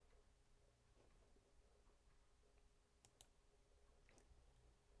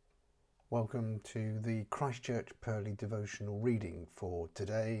Welcome to the Christchurch Purley devotional reading for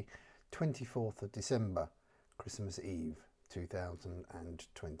today, 24th of December, Christmas Eve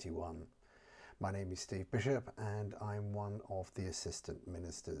 2021. My name is Steve Bishop and I'm one of the assistant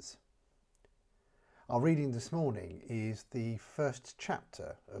ministers. Our reading this morning is the first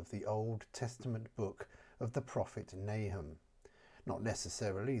chapter of the Old Testament book of the prophet Nahum. Not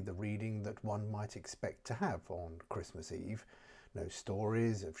necessarily the reading that one might expect to have on Christmas Eve. No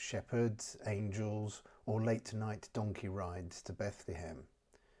stories of shepherds, angels, or late-night donkey rides to Bethlehem.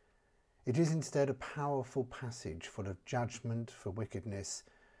 It is instead a powerful passage full of judgment for wickedness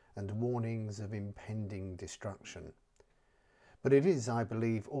and warnings of impending destruction. But it is, I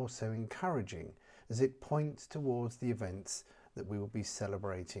believe, also encouraging as it points towards the events that we will be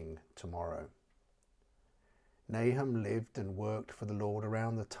celebrating tomorrow. Nahum lived and worked for the Lord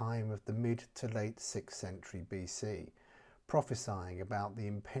around the time of the mid to late 6th century BC, prophesying about the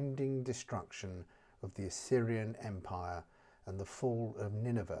impending destruction of the Assyrian Empire and the fall of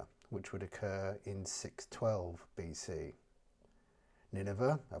Nineveh, which would occur in 612 BC.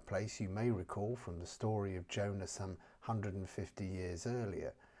 Nineveh, a place you may recall from the story of Jonah some 150 years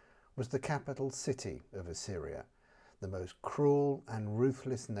earlier, was the capital city of Assyria, the most cruel and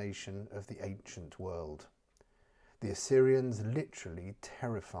ruthless nation of the ancient world. The Assyrians literally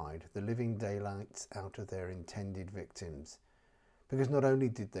terrified the living daylights out of their intended victims, because not only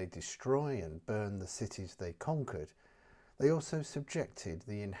did they destroy and burn the cities they conquered, they also subjected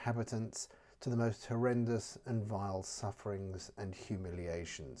the inhabitants to the most horrendous and vile sufferings and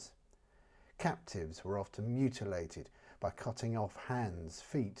humiliations. Captives were often mutilated by cutting off hands,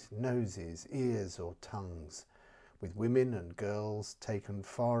 feet, noses, ears or tongues, with women and girls taken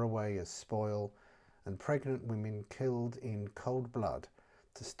far away as spoil, and pregnant women killed in cold blood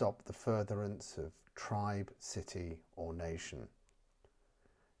to stop the furtherance of tribe, city or nation.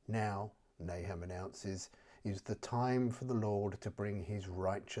 Now, Nahum announces, is the time for the Lord to bring his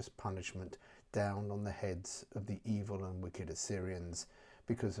righteous punishment down on the heads of the evil and wicked Assyrians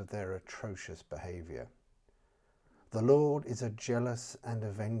because of their atrocious behaviour. The Lord is a jealous and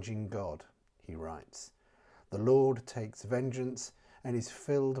avenging God, he writes. The Lord takes vengeance and is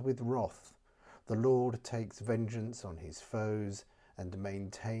filled with wrath. The Lord takes vengeance on his foes and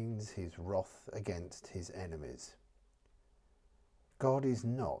maintains his wrath against his enemies. God is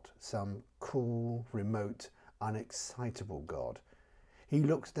not some cool, remote, unexcitable God. He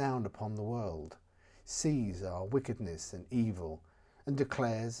looks down upon the world, sees our wickedness and evil, and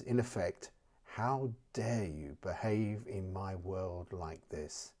declares, in effect, "How dare you behave in my world like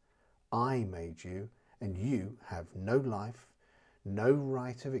this? I made you, and you have no life, no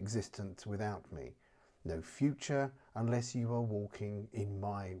right of existence without me, no future unless you are walking in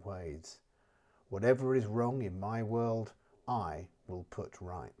my ways. Whatever is wrong in my world, I will put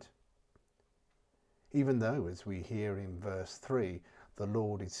right." Even though, as we hear in verse 3, the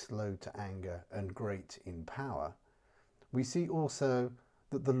Lord is slow to anger and great in power, we see also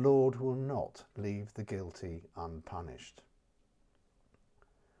that the Lord will not leave the guilty unpunished.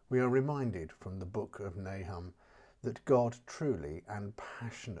 We are reminded from the book of Nahum that God truly and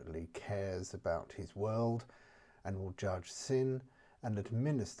passionately cares about his world and will judge sin and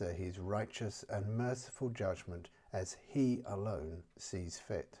administer his righteous and merciful judgment as he alone sees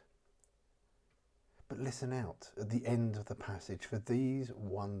fit. But listen out at the end of the passage for these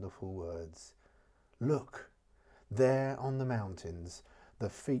wonderful words. "Look, there on the mountains,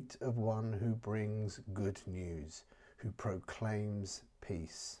 the feet of one who brings good news, who proclaims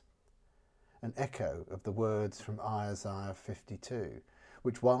peace." An echo of the words from Isaiah 52,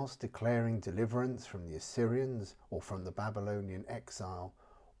 which whilst declaring deliverance from the Assyrians or from the Babylonian exile,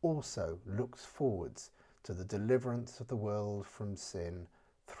 also looks forwards to the deliverance of the world from sin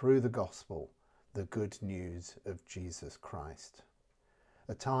through the gospel, the good news of Jesus Christ.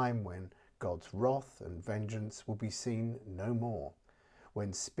 A time when God's wrath and vengeance will be seen no more,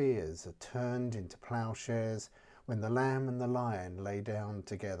 when spears are turned into ploughshares, when the lamb and the lion lay down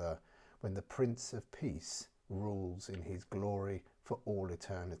together, when the Prince of Peace rules in his glory for all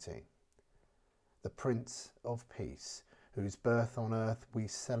eternity. The Prince of Peace, whose birth on earth we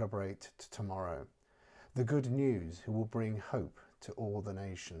celebrate tomorrow. The good news who will bring hope to all the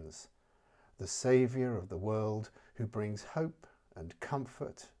nations. The Saviour of the world who brings hope and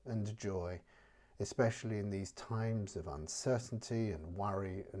comfort and joy, especially in these times of uncertainty and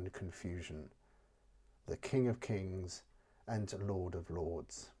worry and confusion. The King of Kings and Lord of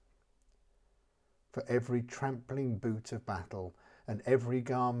Lords. For every trampling boot of battle and every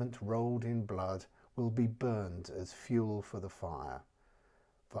garment rolled in blood will be burned as fuel for the fire.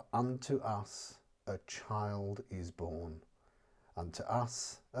 For unto us a child is born, Unto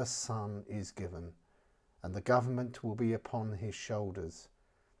us a son is given, and the government will be upon his shoulders,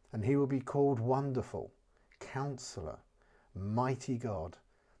 and he will be called Wonderful, Counselor, Mighty God,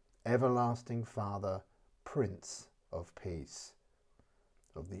 Everlasting Father, Prince of Peace.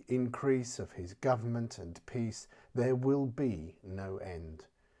 Of the increase of his government and peace there will be no end.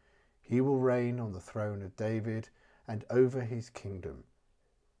 He will reign on the throne of David and over his kingdom,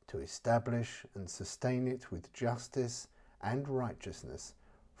 to establish and sustain it with justice and righteousness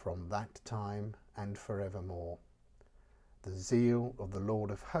from that time and forevermore. The zeal of the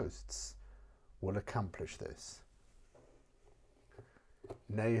Lord of hosts will accomplish this.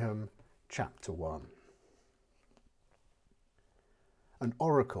 Nahum chapter 1. An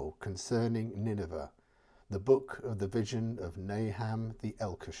oracle concerning Nineveh, the book of the vision of Nahum the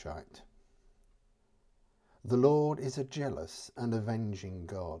Elkoshite. The Lord is a jealous and avenging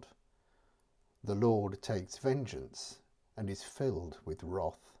God. The Lord takes vengeance and is filled with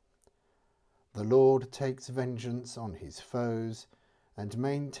wrath. The Lord takes vengeance on his foes and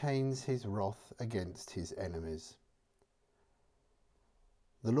maintains his wrath against his enemies.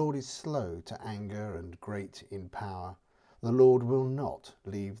 The Lord is slow to anger and great in power. The Lord will not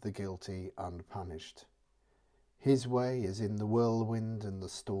leave the guilty unpunished. His way is in the whirlwind and the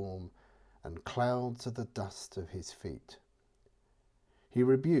storm, and clouds are the dust of his feet. He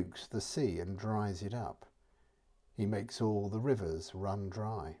rebukes the sea and dries it up. He makes all the rivers run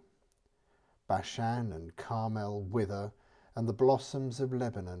dry. Bashan and Carmel wither, and the blossoms of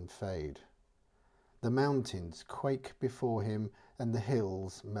Lebanon fade. The mountains quake before him, and the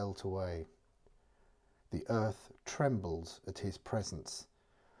hills melt away. The earth trembles at his presence,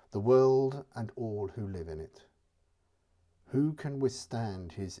 the world and all who live in it. Who can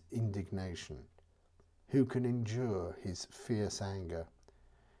withstand his indignation? Who can endure his fierce anger?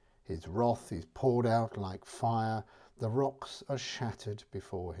 His wrath is poured out like fire, the rocks are shattered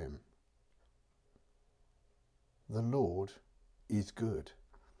before him. The Lord is good,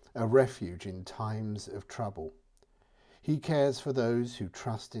 a refuge in times of trouble. He cares for those who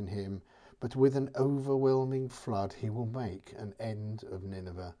trust in him, but with an overwhelming flood he will make an end of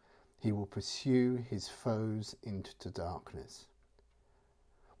Nineveh. He will pursue his foes into darkness.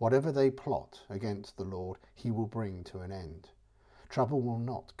 Whatever they plot against the Lord, he will bring to an end. Trouble will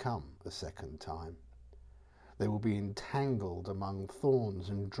not come a second time. They will be entangled among thorns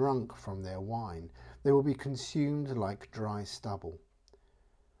and drunk from their wine. They will be consumed like dry stubble.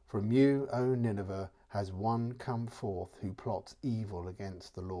 From you, O Nineveh, has one come forth who plots evil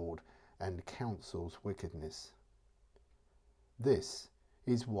against the Lord and counsels wickedness. This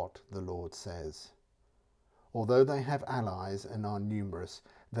is what the Lord says. Although they have allies and are numerous,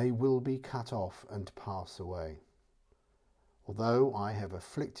 they will be cut off and pass away. Although I have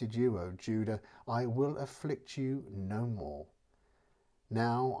afflicted you, O Judah, I will afflict you no more.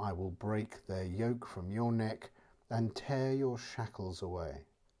 Now I will break their yoke from your neck and tear your shackles away.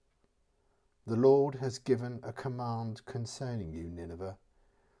 The Lord has given a command concerning you, Nineveh.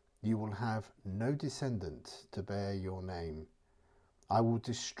 You will have no descendant to bear your name. I will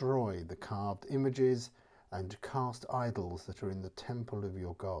destroy the carved images and cast idols that are in the temple of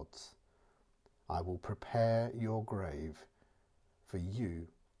your gods. I will prepare your grave, for you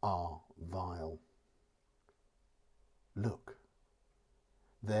are vile. Look,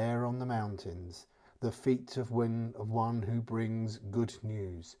 there on the mountains, the feet of one who brings good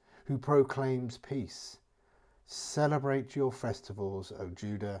news, who proclaims peace. Celebrate your festivals, O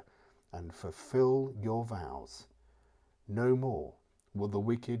Judah, and fulfill your vows. No more will the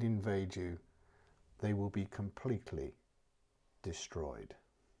wicked invade you. They will be completely destroyed.